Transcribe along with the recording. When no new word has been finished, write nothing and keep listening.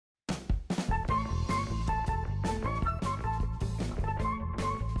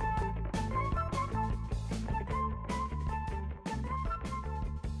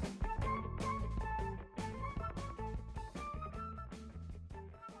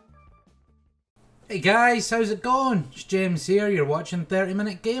Hey guys, how's it going? It's James here, you're watching 30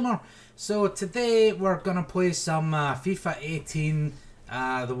 Minute Gamer. So today we're going to play some FIFA 18,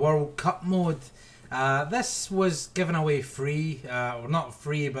 the World Cup mode. This was given away free, well not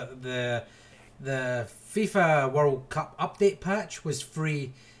free, but the FIFA World Cup update patch was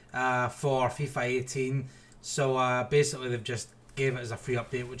free for FIFA 18. So basically they've just gave it as a free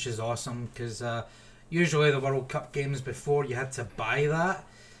update, which is awesome, because usually the World Cup games before you had to buy that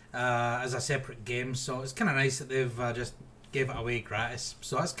as a separate game, so it's kind of nice that they've just gave it away gratis,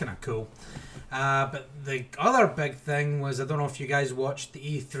 so that's kind of cool. But the other big thing was, I don't know if you guys watched the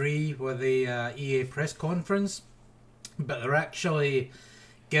E3 with the EA press conference, but they're actually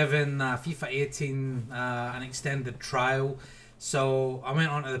giving FIFA 18 an extended trial. So I went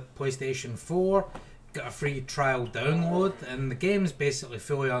onto the PlayStation 4, got a free trial download, and the game's basically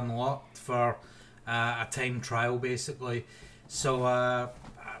fully unlocked for a time trial basically. So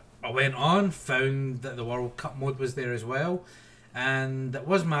I went on, found that the World Cup mode was there as well, and it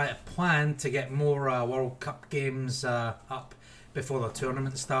was my plan to get more World Cup games up before the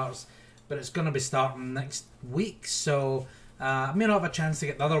tournament starts, but it's going to be starting next week, so I may not have a chance to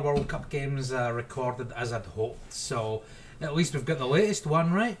get the other World Cup games recorded as I'd hoped, so at least we've got the latest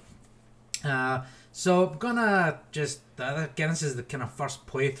one, right? So I'm going to just, again, this is the kind of first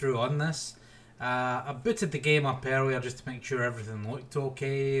playthrough on this. I booted the game up earlier just to make sure everything looked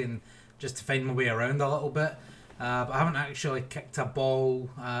okay and just to find my way around a little bit. But I haven't actually kicked a ball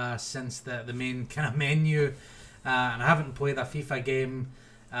since the main kind of menu. And I haven't played a FIFA game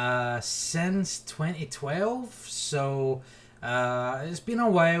since 2012. So it's been a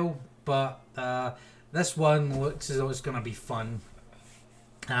while, but this one looks as though it's going to be fun.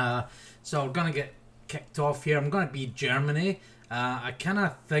 So I'm going to get kicked off here. I'm going to be Germany. I kind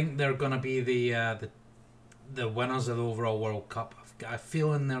of think they're going to be the winners of the overall World Cup. I've got a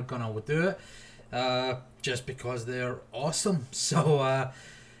feeling they're going to do it just because they're awesome. So,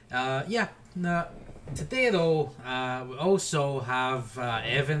 yeah. Today, though, we also have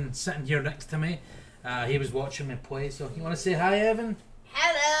Evan sitting here next to me. He was watching me play. So, you want to say hi, Evan?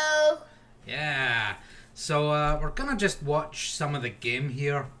 Hello! Yeah. So, we're going to just watch some of the game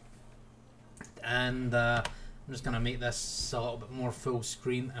here. And I'm just going to make this a little bit more full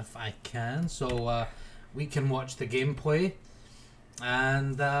screen if I can, so we can watch the gameplay.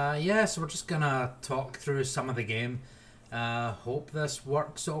 And yeah, so we're just going to talk through some of the game. Hope this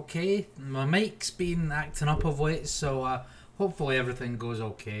works okay. My mic's been acting up of late, so hopefully everything goes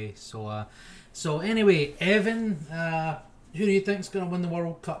okay. So anyway, Evan, who do you think's going to win the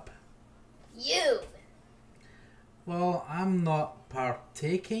World Cup? You! Well, I'm not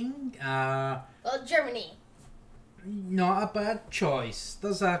partaking. Well, Germany. Not a bad choice.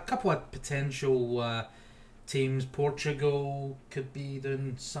 There's a couple of potential teams. Portugal could be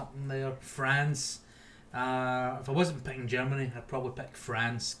doing something there. France. If I wasn't picking Germany, I'd probably pick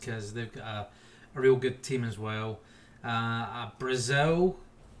France because they've got a real good team as well. Brazil,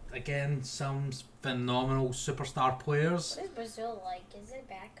 again, some phenomenal superstar players. What is Brazil like? Is it a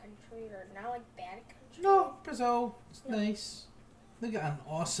bad country or not like bad country? No, Brazil, it's nice. They've got an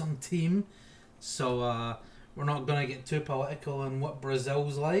awesome team. So, we're not going to get too political on what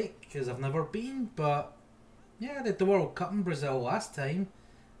Brazil's like, because I've never been, but yeah, they did the World Cup in Brazil last time,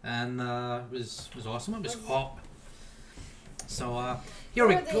 and it was awesome. It was hot. So here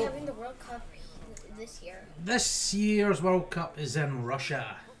we go. Where are they having the World Cup this year? This year's World Cup is in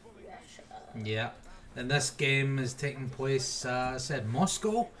Russia. Russia. Yeah, and this game is taking place, I said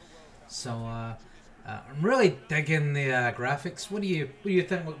Moscow. So I'm really digging the graphics. What do you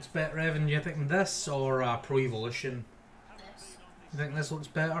think looks better, Evan? Do you think this or Pro Evolution? This. You think this looks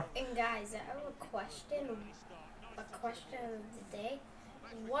better? And guys, I have a question. A question of the day.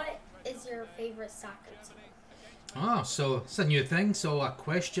 What is your favorite soccer team? Oh, so it's a new thing. So a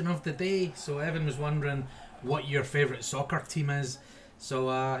question of the day. So Evan was wondering what your favourite soccer team is. So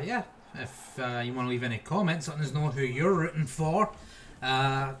yeah, if you want to leave any comments, let us know who you're rooting for.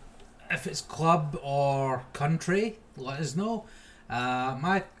 If it's club or country, let us know.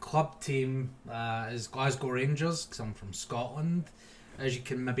 My club team is Glasgow Rangers, because I'm from Scotland, as you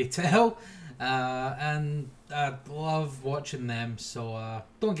can maybe tell. And I love watching them, so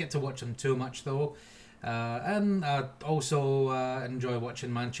don't get to watch them too much though. And I also enjoy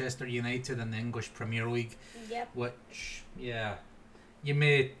watching Manchester United in the English Premier League. Yep. Which, yeah, you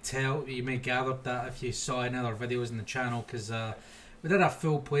may gather that if you saw any other videos in the channel, because we did a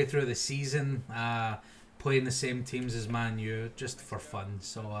full playthrough of the season, playing the same teams as Man U, just for fun.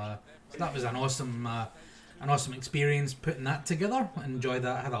 So that was an awesome experience putting that together. Enjoyed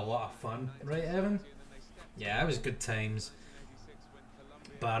that, had a lot of fun. Right, Evan? Yeah, it was good times.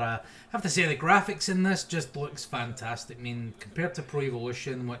 But I have to say the graphics in this just looks fantastic. I mean, compared to Pro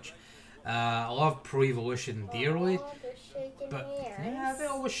Evolution, which I love Pro Evolution dearly. Oh, they're shaking But hands. yeah, they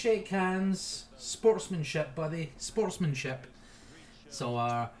always shake hands. Sportsmanship, buddy. Sportsmanship.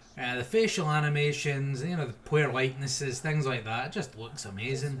 So the facial animations, you know, the player likenesses, things like that, it just looks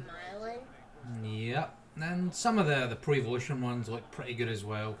amazing. Smiling. Yep. And some of the Pro Evolution ones look pretty good as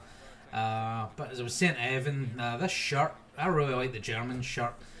well. But as I was saying to Evan, this shirt, I really like the German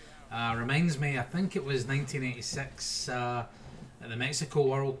shirt. Reminds me, I think it was 1986 at the Mexico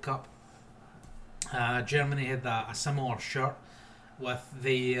World Cup. Germany had a similar shirt with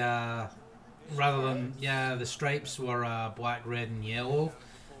the rather than the stripes were black, red, and yellow.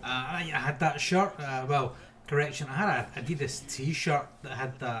 I had that shirt. Well, correction, I had a Adidas T-shirt that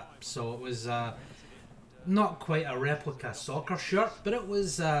had that, so it was not quite a replica soccer shirt, but it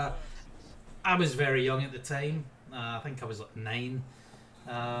was. I was very young at the time. I think I was like 9.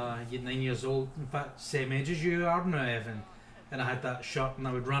 9 years old. In fact, same age as you are now, Evan. And I had that shirt, and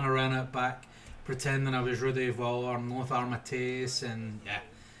I would run around it back, pretending I was Rudy Voller and Lothar Matthäus, and yeah,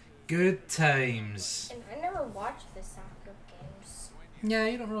 good times. And I never watched the soccer games. Yeah,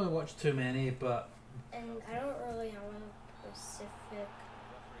 you don't really watch too many, but. And I don't really have a specific.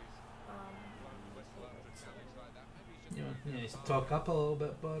 You need to talk up a little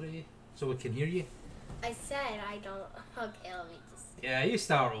bit, buddy, so we can hear you. I said I don't. Okay, let me just. Yeah, you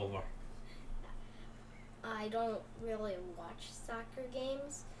start over. I don't really watch soccer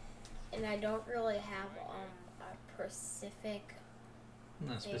games, and I don't really have a specific.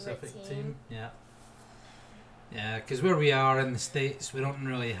 Not a specific favorite team. Yeah. Yeah, because where we are in the States, we don't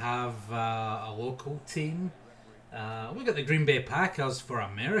really have a local team. We got the Green Bay Packers for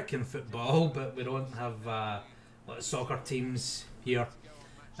American football, but we don't have soccer teams here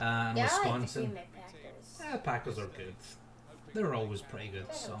in Yeah, Wisconsin. I like the Green Bay Packers. Yeah, the Packers are good. They're always pretty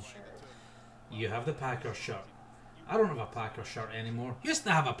good. So you have the Packers shirt. I don't have a Packers shirt anymore. Used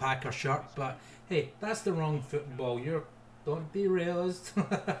to have a Packers shirt, but hey, that's the wrong football. Don't derail us.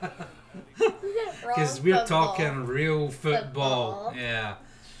 Because we're talking real football. Yeah.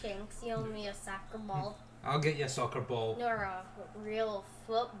 Shanks, you owe me a soccer ball. I'll get you a soccer ball. Nor a real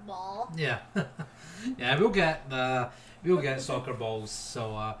football. Yeah. Yeah, we'll get soccer balls.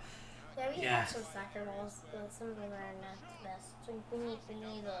 So We have some soccer balls, but some of them are not the best. So we need the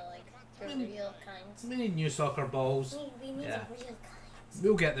real kinds. We need new soccer balls. We need the real kinds.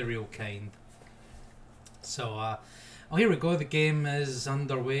 We'll get the real kind. So here we go. The game is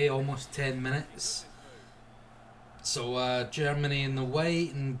underway. Almost 10 minutes. So Germany in the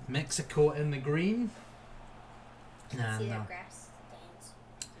white and Mexico in the green. See the grass stains.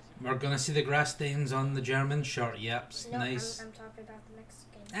 We're gonna see the grass stains on the German shirt. Yep, No, nice. I'm talking about the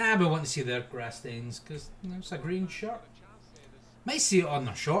Mexican. We want to see their grass stains because it's a green shirt. Might see it on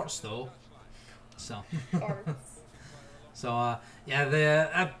their shorts though. So. Shorts. So I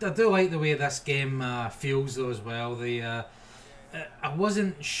do like the way this game feels though as well. I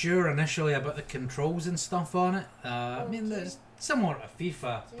wasn't sure initially about the controls and stuff on it. I mean, it's similar to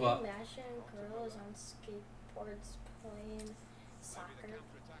FIFA, Do but you imagine gorillas on skateboards playing soccer?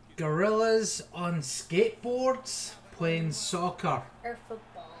 gorillas on skateboards playing soccer. Or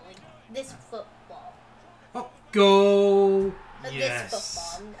football, like this football. Oh, go! Yes. This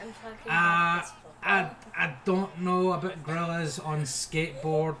football. I'm talking about this football. I don't know about gorillas on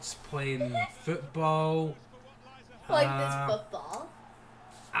skateboards playing football. Like this football.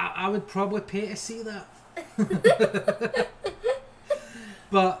 I would probably pay to see that.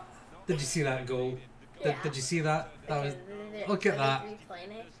 But did you see that goal? Did you see that? That was. Look at that.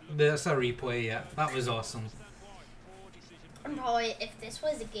 That's a replay. Yeah, that was awesome. I'm probably, if this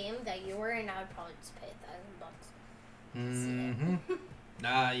was a game that you were in, I would probably just pay $1,000.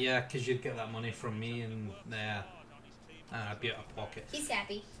 Yeah, because you'd get that money from me, and I'd be out of pocket. He's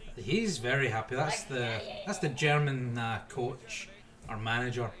happy. He's very happy. That's the German coach or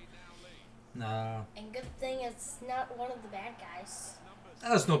manager. And good thing it's not one of the bad guys.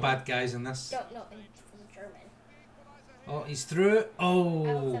 There's no bad guys in this. No, from German. Oh, he's through it. Oh.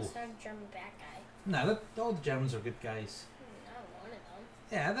 I hope that's not a German bad guy. No, all the Germans are good guys. Not one of them.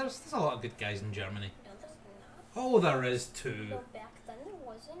 Yeah, there's a lot of good guys in Germany. No, there's not. Oh, there is too. No, back then there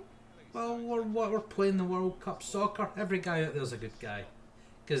wasn't. Well, we're playing the World Cup soccer. Every guy out there's a good guy.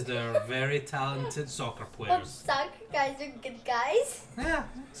 Because they're very talented soccer But players. soccer guys are good guys. Yeah,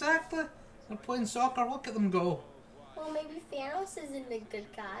 exactly. They're playing soccer. Look at them go. Well, maybe Thanos isn't a good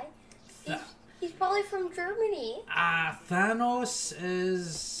guy. He's probably from Germany. Thanos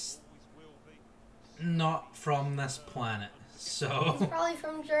is not from this planet. So He's probably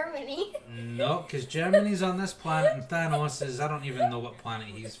from Germany. no, because Germany's on this planet and Thanos is, I don't even know what planet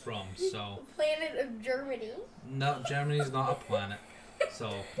he's from. So Planet of Germany. no, Germany's not a planet.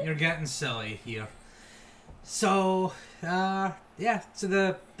 So you're getting silly here. So yeah, so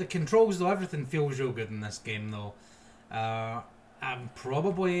the controls though, everything feels real good in this game though. I'm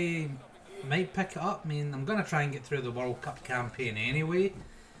probably might pick it up. I mean, I'm gonna try and get through the World Cup campaign anyway.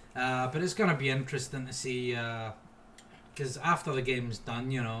 But it's gonna be interesting to see, because after the game's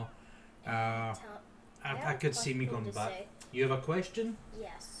done, you know, I could see me going back. Say. You have a question?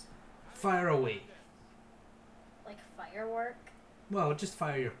 Yes. Fire away. Like firework? Well, just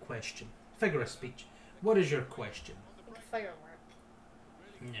fire your question. Figure of speech. What is your question? Like a firework.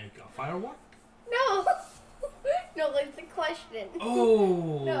 You got a firework? No! No, like the question.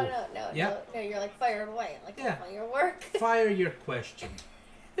 Oh! No, Yep. no, you're like fire away. Like Yeah. a firework. Fire your question.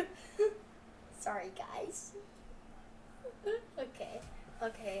 Sorry, guys. Okay,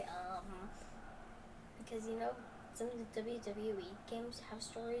 because you know, some of the WWE games have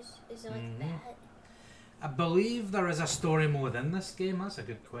stories. Is it like that? I believe there is a story mode in this game. That's a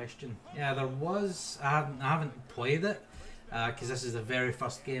good question. Yeah, there was. I haven't played it because this is the very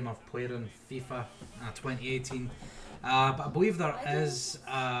first game I've played in FIFA 2018. But I believe there is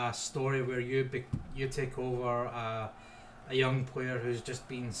a story where you take over a young player who's just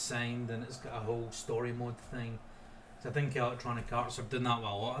been signed, and it's got a whole story mode thing. So I think Electronic Arts are doing that with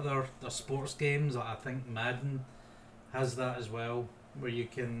a lot of their sports games. I think Madden has that as well, where you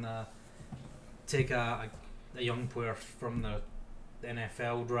can take a young player from the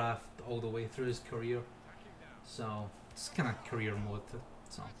NFL draft all the way through his career. So it's kind of career mode.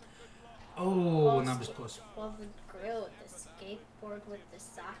 So and that was close. Well, the grill with the skateboard with the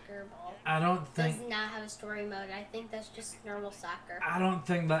soccer ball. I don't think does not have a story mode. I think that's just normal soccer. I don't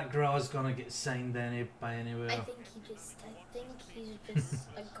think that girl is gonna get signed by anywhere. I think he's just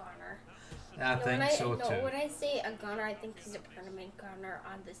a gunner. I think so too. No, when I say a gunner, I think he's a permanent gunner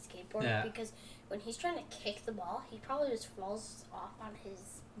on the skateboard. Yeah. Because when he's trying to kick the ball, he probably just falls off on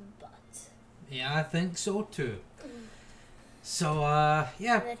his butt. Yeah, I think so too. So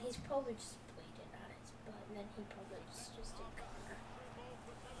yeah. And then he's probably just bleeding on his butt, and then he probably just a gunner.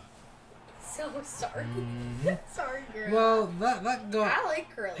 So sorry. Sorry, girl. Well, that got. I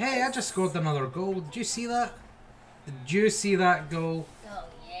like girls. Hey, I just scored another goal. Did you see that? Did you see that goal? Oh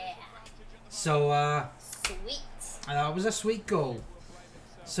yeah. So Sweet. that was a sweet goal.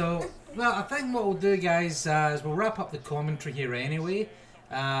 So well, I think what we'll do, guys, is we'll wrap up the commentary here anyway.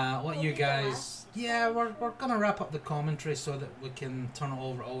 Let you guys. Yeah, we're gonna wrap up the commentary so that we can turn it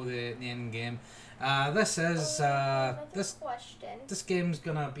over all the end game. This is this game's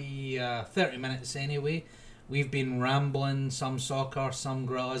gonna be 30 minutes anyway. We've been rambling, some soccer, some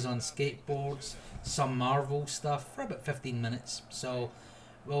gorillas on skateboards, some Marvel stuff for about 15 minutes. So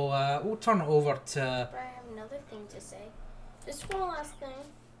we'll turn it over to. But I have another thing to say. Just one last thing.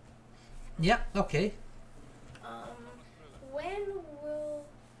 Yep. Okay. When will?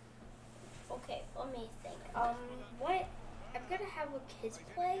 Okay, let me think. What? I'm gonna have a kids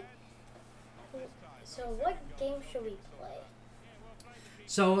play. So what game should we play?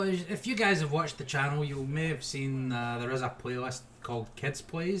 So if you guys have watched the channel, you may have seen there is a playlist called Kids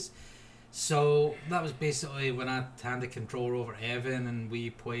Plays. So that was basically when I hand the controller over to Evan and we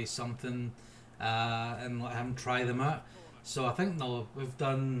play something and let him try them out. So I think we've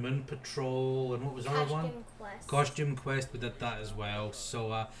done Moon Patrol and what was the other one? Quest. Costume Quest, we did that as well.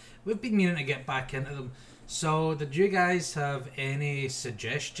 So we've been meaning to get back into them. So did you guys have any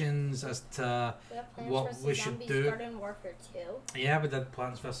suggestions as to what we should do? Garden Warfare 2. Yeah, we did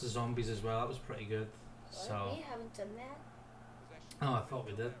Plants vs Zombies as well. That was pretty good. So We haven't done that. oh, I thought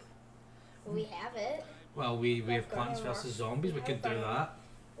we did. We have it. Well, we have Plants vs Zombies. We could do that.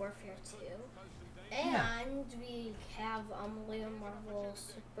 Warfare 2. And we have Lego Marvel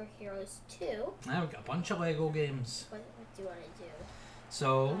Superheroes 2. Yeah, we've got a bunch of Lego games. What do you want to do?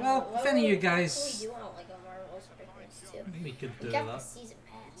 So, well, if any of you guys... We do want Lego Marvel Superheroes 2. We could do We got that. the season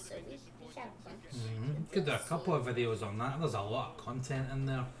pass, so we have a bunch. We could do a couple of videos on that. There's a lot of content in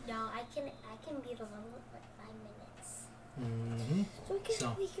there. No, I can beat a level in like 5 minutes.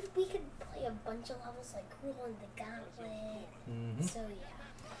 So we could play a bunch of levels like Rolling the Gauntlet. So yeah.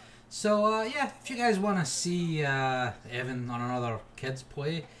 So yeah, if you guys want to see Evan on another kids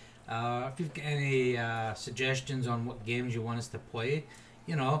play, if you've got any suggestions on what games you want us to play,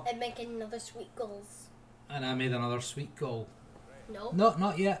 you know. And make another sweet goals. And I made another sweet goal. No. No,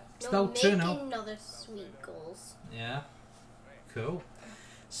 not yet. Still 2 now. Another sweet goals. Yeah. Cool.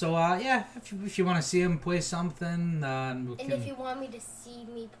 So yeah, if you want to see him play something, we can. And if you want me to see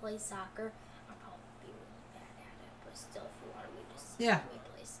me play soccer, I'll probably be really bad at it. But still, if you want yeah. We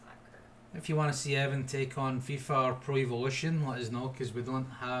play soccer. If you want to see Evan take on FIFA or Pro Evolution, let us know, because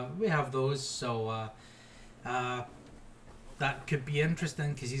we have those, so that could be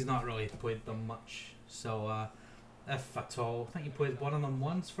interesting, because he's not really played them much. So if at all, I think he played one of them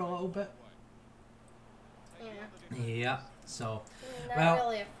once for a little bit. Yeah. Yeah. So Not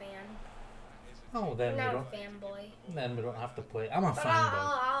really a fan. oh, then I'm we not don't. a fanboy. Then we don't have to play. I'm a But fanboy.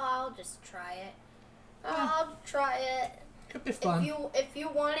 I'll just try it. I'll try it. Could be fun. If you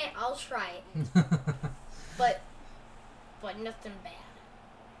want it, I'll try it. but nothing bad.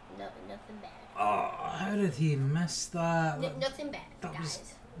 Nothing bad. Oh, how did he miss that? Nothing bad, That guys.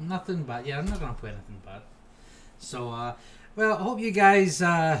 was nothing bad. Yeah, I'm not gonna play anything bad. So, well, I hope you guys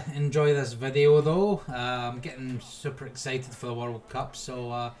enjoy this video, though. I'm getting super excited for the World Cup,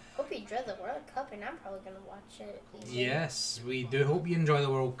 so Hope you enjoy the World Cup, and I'm probably gonna watch it. yes, we do hope you enjoy the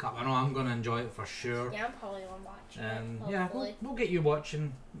World Cup. I know I'm gonna enjoy it for sure. Yeah, I'm probably gonna watch it. And yeah, Hopefully. we'll get you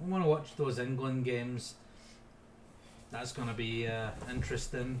watching. We want to watch those England games. That's gonna be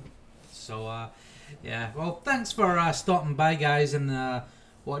interesting. So, yeah. Well, thanks for stopping by, guys, and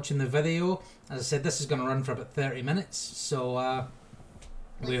watching the video. As I said, this is going to run for about 30 minutes, so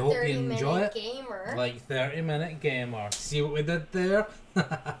we hope you enjoy it. Gamer. Like 30-minute gamer. See what we did there?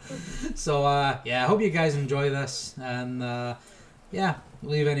 So, yeah, I hope you guys enjoy this, and yeah,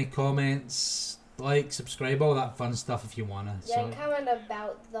 leave any comments, like, subscribe, all that fun stuff if you want to. Yeah, So. comment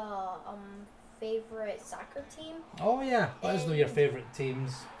about the favorite soccer team. Oh yeah, let us know your favourite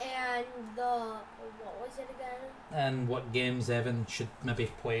teams. And what was it again? And what games Evan should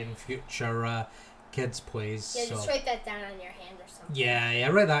maybe play in future kids plays. Yeah, so. just write that down on your hand or something. Yeah,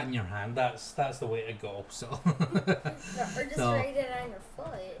 write that in your hand. That's the way to go. So. Or just write it on your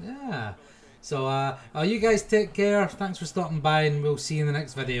foot. Yeah. So you guys take care. Thanks for stopping by, and we'll see you in the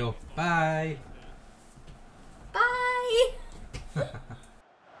next video. Bye. Bye.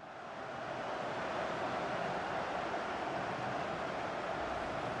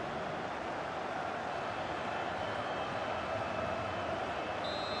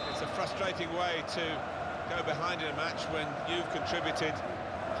 It's a frustrating way to go behind in a match when you've contributed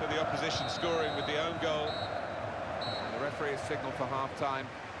to the opposition scoring with the own goal. And the referee has signalled for half-time.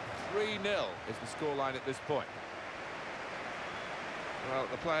 3-0 is the scoreline at this point. Well,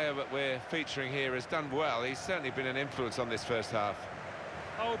 the player that we're featuring here has done well. He's certainly been an influence on this first half.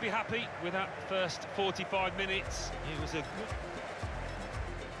 I would be happy with that first 45 minutes. It was a good...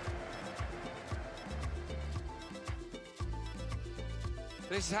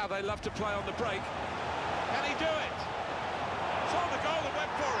 This is how they love to play on the break. Can he do it? Saw the goal and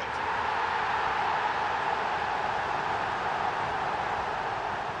went for it.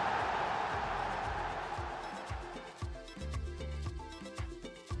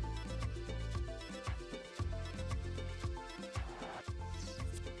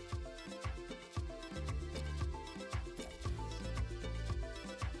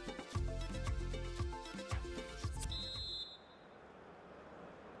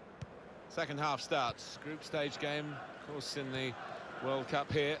 Second half starts. Group stage game, of course, in the World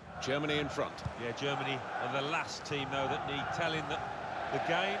Cup here. Germany in front. Yeah, Germany are the last team, though, that need telling that the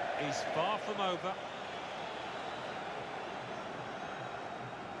game is far from over.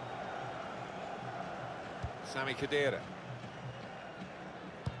 Sami Khedira.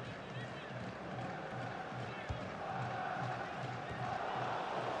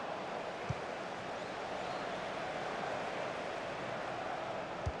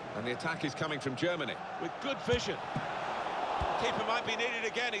 And the attack is coming from Germany with good vision. The keeper might be needed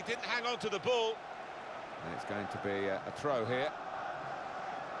again. He didn't hang on to the ball. And it's going to be a throw here.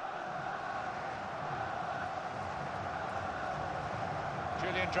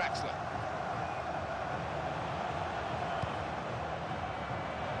 Julian Draxler.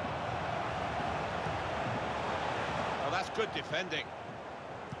 Well, that's good defending.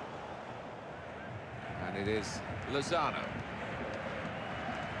 And it is Lozano.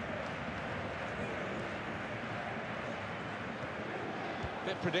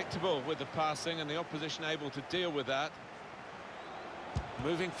 Bit predictable with the passing and the opposition able to deal with that.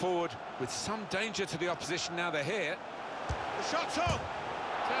 Moving forward with some danger to the opposition now they're here. The shot's on!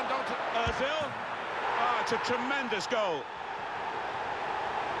 Turned on to Ozil. Oh, it's a tremendous goal.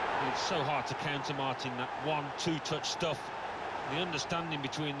 It's so hard to counter, Martin, that 1-2 touch stuff. The understanding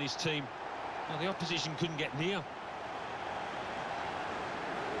between this team. Well, the opposition couldn't get near.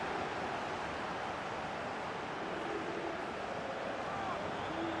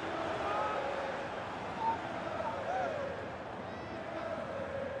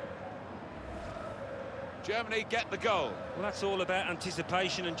 Germany get the goal. Well, that's all about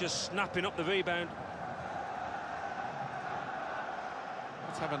anticipation and just snapping up the rebound.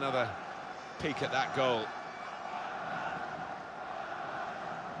 have another peek at that goal.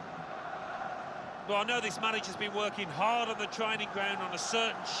 Well, I know this manager's been working hard on the training ground on a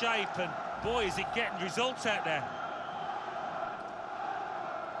certain shape, and boy, is it getting results out there.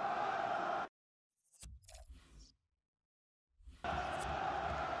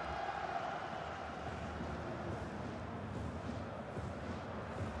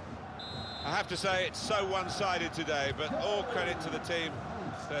 I have to say it's so one-sided today, but all credit to the team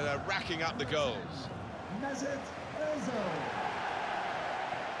that are racking up the goals.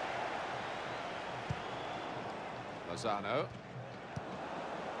 Lozano.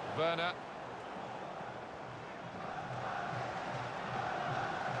 Werner.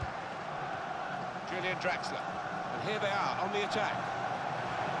 Julian Draxler. And here they are on the attack.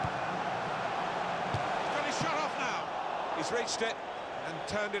 He's got his shot off now. He's reached it and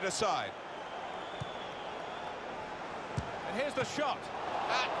turned it aside. And here's the shot.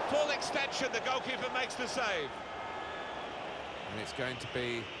 At full extension, the goalkeeper makes the save. And it's going to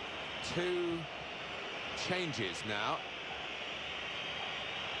be 2 changes now.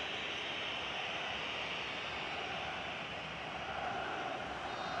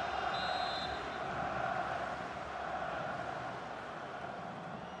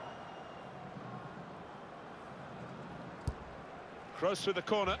 Cross through the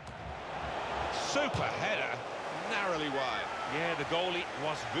corner. Super header, narrowly wide. Yeah, the goalie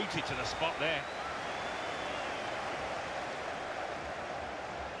was rooted to the spot there.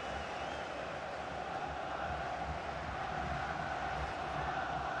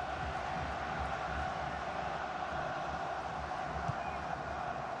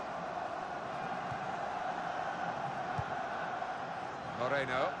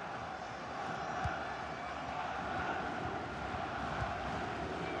 Moreno.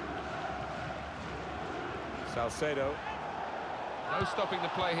 Salcedo. No stopping the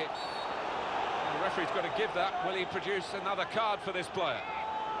play here. The referee's got to give that. Will he produce another card for this player?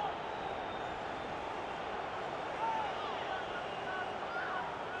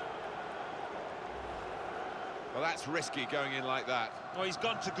 Well, that's risky going in like that. Well, he's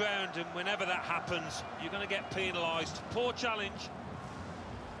gone to ground, and whenever that happens, you're going to get penalised. Poor challenge.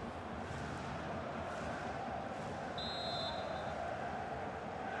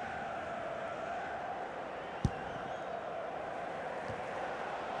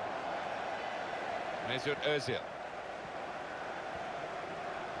 Mesut Ozil.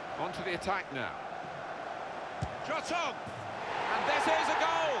 On to the attack now. Shot on! And this is a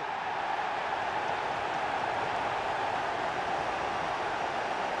goal!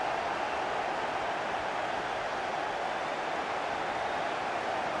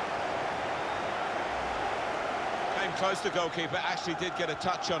 Came close, the goalkeeper actually did get a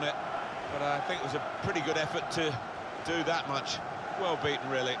touch on it, but I think it was a pretty good effort to do that much. Well beaten,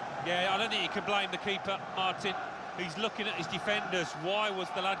 really. Yeah, I don't think you can blame the keeper, Martin. He's looking at his defenders. Why was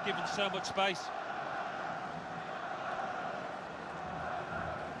the lad given so much space?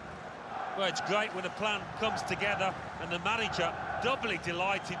 Well, it's great when a plan comes together, and the manager doubly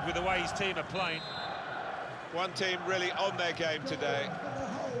delighted with the way his team are playing. One team really on their game today,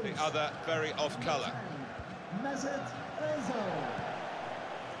 the other very off-colour.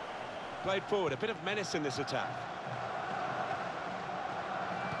 Played forward, a bit of menace in this attack.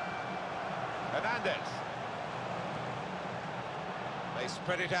 Hernandez. They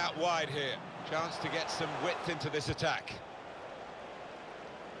spread it out wide here. Chance to get some width into this attack.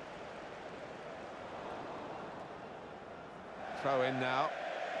 Throw in now.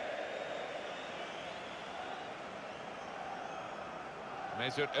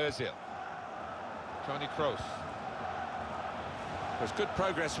 Mesut Ozil. Toni Kroos. There's good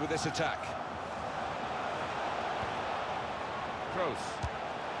progress with this attack. Kroos.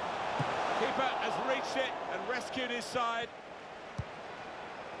 Keeper has reached it and rescued his side.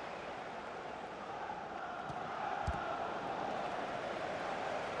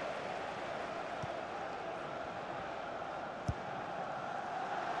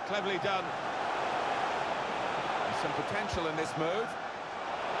 Cleverly done. There's some potential in this move.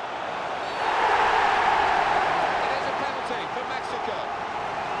 It is a penalty for Mexico.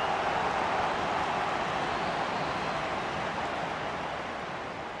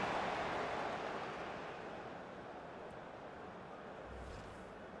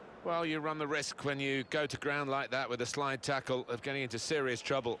 Well, you run the risk when you go to ground like that with a slide tackle of getting into serious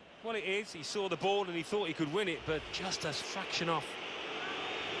trouble. Well, it is. He saw the ball and he thought he could win it, but just a fraction off.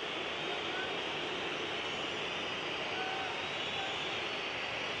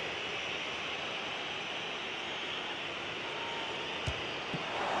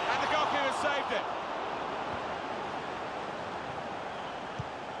 And the goalkeeper saved it.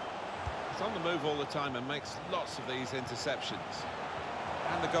 It's on the move all the time and makes lots of these interceptions.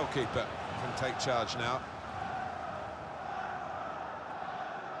 And the goalkeeper can take charge now.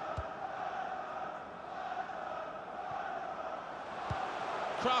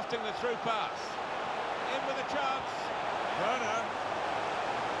 Crafting the through pass. In with a chance. Werner.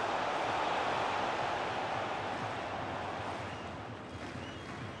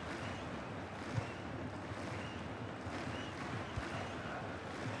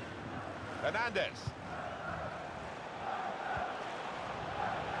 Hernandez.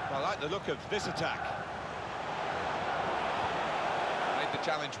 Well, I like the look of this attack. Made the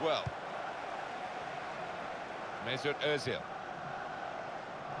challenge well. Mesut Özil.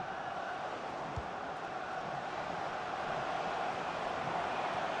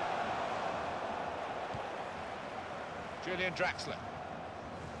 Julian Draxler.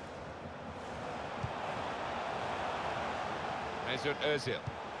 Mesut Özil.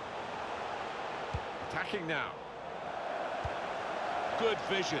 Attacking now. Good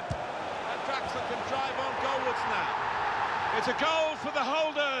vision. And Draxler can drive on goalwards now. It's a goal for the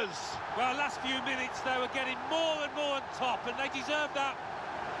holders. Well, last few minutes they were getting more and more on top, and they deserved that.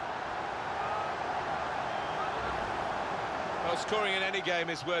 Well, scoring in any game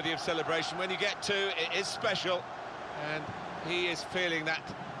is worthy of celebration. When you get two, it is special. And he is feeling that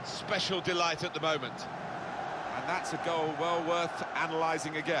special delight at the moment. And that's a goal well worth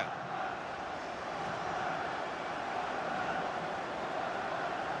analysing again.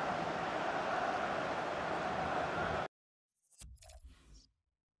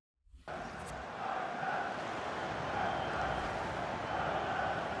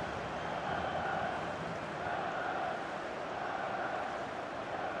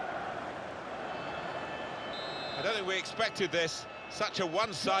 I don't think we expected this, such a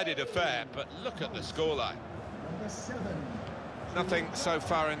one-sided affair, but look at the scoreline. Nothing so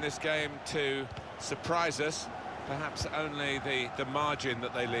far in this game to surprise us, perhaps only the margin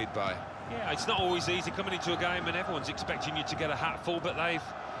that they lead by. Yeah, it's not always easy coming into a game and everyone's expecting you to get a hatful, but they've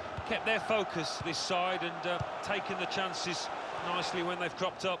kept their focus this side and taken the chances nicely when they've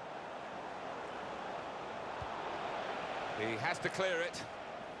cropped up. He has to clear it.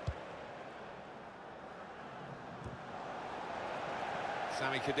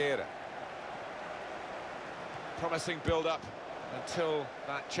 Sami Khedira. Promising build-up until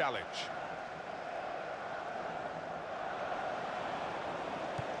that challenge.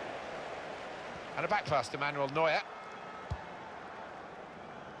 And a back pass to Manuel Neuer.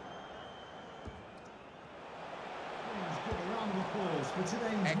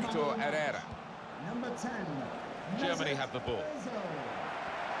 Hector Herrera. Number 10. Germany have the ball.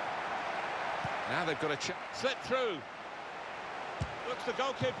 Now they've got a chance. Slip through. Looks the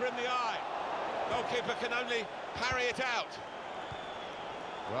goalkeeper in the eye. Goalkeeper can only parry it out.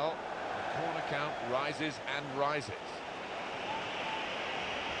 Well, the corner count rises and rises.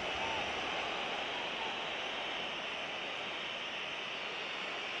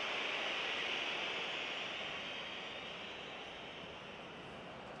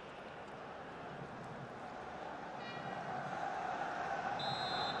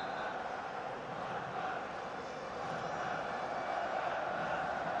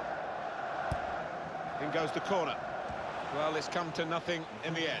 In goes the corner. Well, it's come to nothing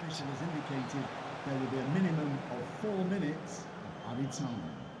in the end. The official has indicated there will be a minimum of 4 minutes of added time.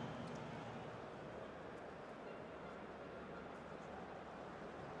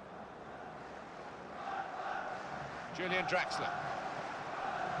 Julian Draxler.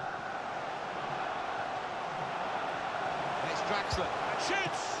 And it's Draxler. And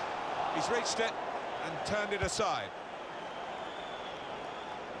shoots! He's reached it and turned it aside.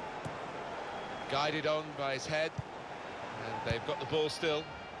 Guided on by his head, and they've got the ball still.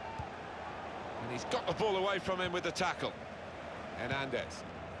 And he's got the ball away from him with the tackle. Hernandez.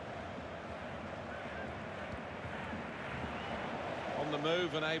 On the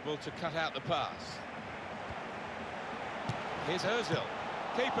move and able to cut out the pass. Here's Özil.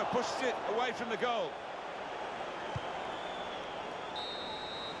 Keeper pushes it away from the goal.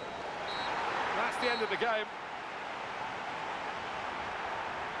 That's the end of the game.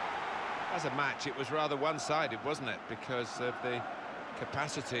 As a match, it was rather one-sided, wasn't it? Because of the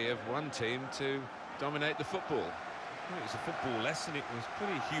capacity of one team to dominate the football. Well, it was a football lesson. It was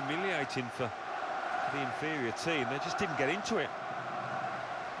pretty humiliating for the inferior team. They just didn't get into it.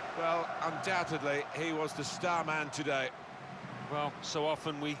 Well, undoubtedly, he was the star man today. Well, so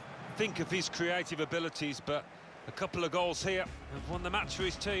often we think of his creative abilities, but a couple of goals here have won the match for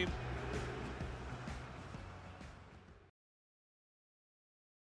his team.